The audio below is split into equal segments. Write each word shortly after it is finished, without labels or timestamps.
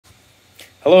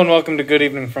Hello and welcome to Good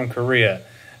Evening from Korea,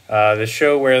 the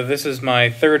show where this is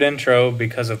my third intro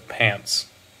because of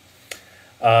pants.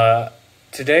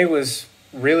 Today was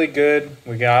really good.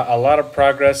 We got a lot of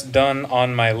progress done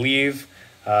on my leave.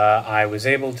 I was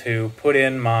able to put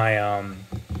in my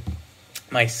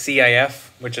my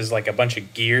CIF, which is like a bunch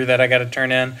of gear that I got to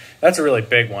turn in. That's a really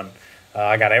big one.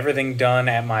 I got everything done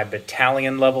at my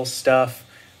battalion level stuff.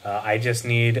 I just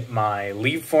need my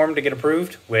leave form to get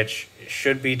approved, which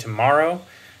should be tomorrow,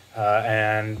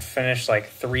 and finish like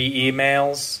 3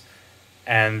 emails,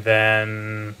 and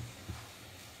then,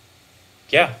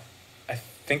 yeah, I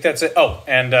think that's it. Oh,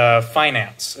 and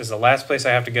finance is the last place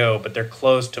I have to go, but they're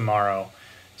closed tomorrow,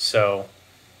 so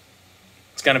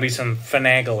it's going to be some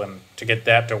finagling to get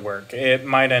that to work. It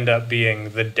might end up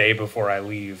being the day before I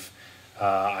leave,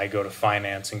 I go to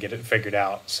finance and get it figured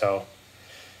out, so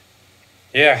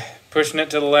yeah, pushing it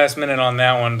to the last minute on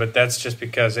that one, but that's just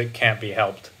because it can't be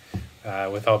helped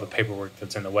with all the paperwork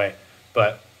that's in the way.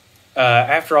 But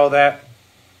after all that,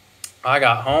 I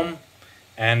got home,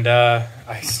 and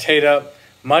I stayed up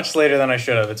much later than I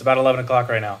should have. It's about 11 o'clock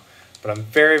right now. But I'm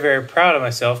very, very proud of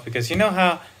myself because you know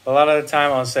how a lot of the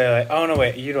time I'll say, like, oh, no,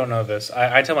 wait, you don't know this.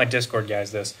 I tell my Discord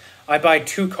guys this. I buy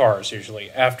 2 cars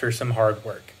usually after some hard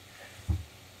work.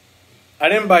 I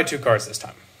didn't buy 2 cars this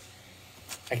time.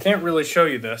 I can't really show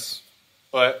you this,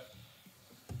 but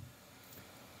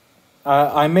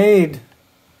I made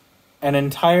an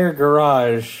entire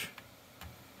garage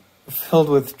filled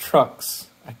with trucks.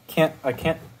 I can't.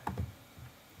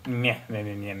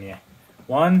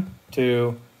 1,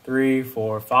 2, 3,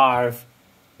 4, 5.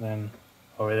 Then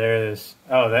over there's,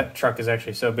 oh, that truck is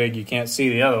actually so big you can't see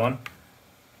the other one.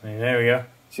 There we go.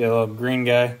 See a little green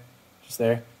guy just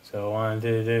there? So 1,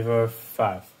 2, 3, 4,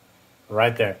 5.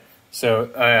 Right there.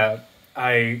 So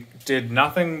I did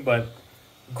nothing but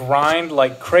grind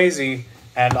like crazy,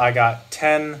 and I got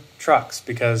 10 trucks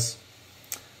because,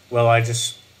 well, I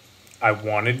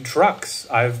wanted trucks.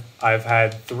 I've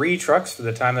had 3 trucks for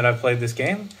the time that I've played this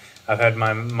game. I've had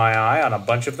my eye on a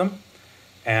bunch of them,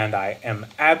 and I am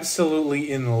absolutely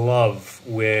in love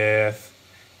with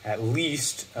at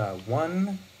least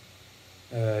 1,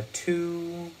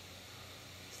 2,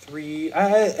 3,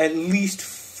 at least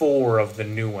 4 of the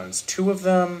new ones. 2 of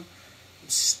them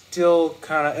still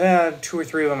kind of, 2 or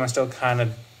 3 of them I'm still kind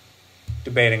of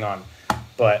debating on.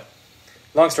 But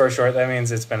long story short, that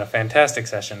means it's been a fantastic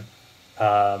session.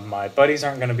 My buddies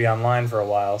aren't going to be online for a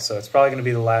while, so it's probably going to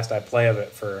be the last I play of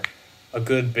it for a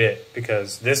good bit,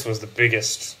 because this was the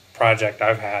biggest project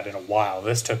I've had in a while.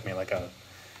 This took me like a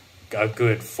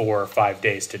good 4 or 5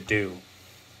 days to do.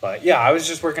 But yeah, I was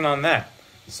just working on that.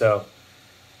 So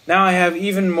now I have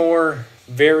even more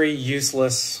very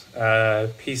useless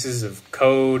pieces of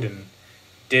code and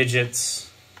digits,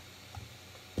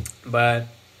 but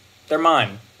they're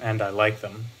mine, and I like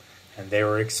them, and they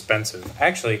were expensive.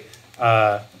 Actually,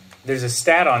 there's a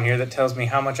stat on here that tells me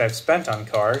how much I've spent on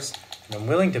cars, and I'm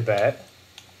willing to bet,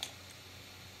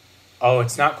 oh,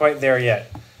 it's not quite there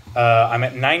yet. I'm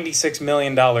at $96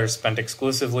 million spent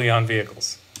exclusively on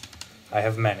vehicles. I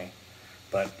have many,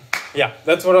 but yeah,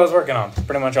 that's what I was working on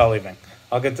pretty much all evening.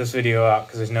 I'll get this video out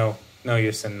because there's no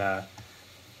use in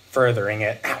furthering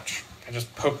it. Ouch! I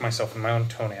just poked myself in my own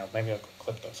toenail. Maybe I'll go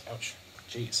clip those. Ouch.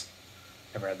 Jeez.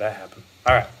 Never had that happen.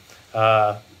 Alright.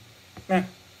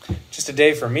 Just a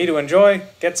day for me to enjoy,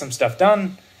 get some stuff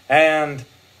done, and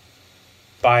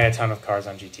buy a ton of cars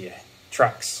on GTA.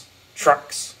 Trucks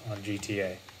on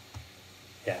GTA.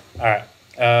 Yeah, alright.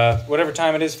 Whatever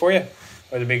time it is for you,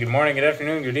 whether it be good morning, good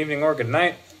afternoon, good evening, or good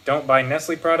night, don't buy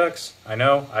Nestle products. I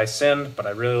know, I sinned, but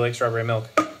I really like strawberry milk.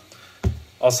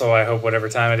 Also, I hope whatever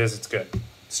time it is, it's good.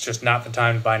 It's just not the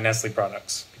time to buy Nestle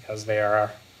products, because they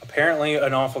are apparently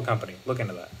an awful company. Look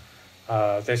into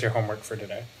that. There's your homework for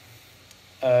today.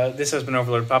 This has been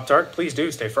Overlord Pop-Tart. Please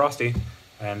do stay frosty.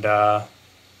 And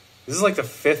this is like the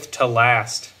 5th to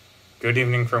last Good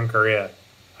Evening from Korea.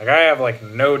 Like, I have like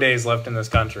no days left in this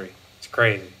country. It's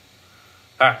crazy.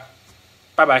 All right.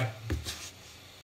 Bye-bye.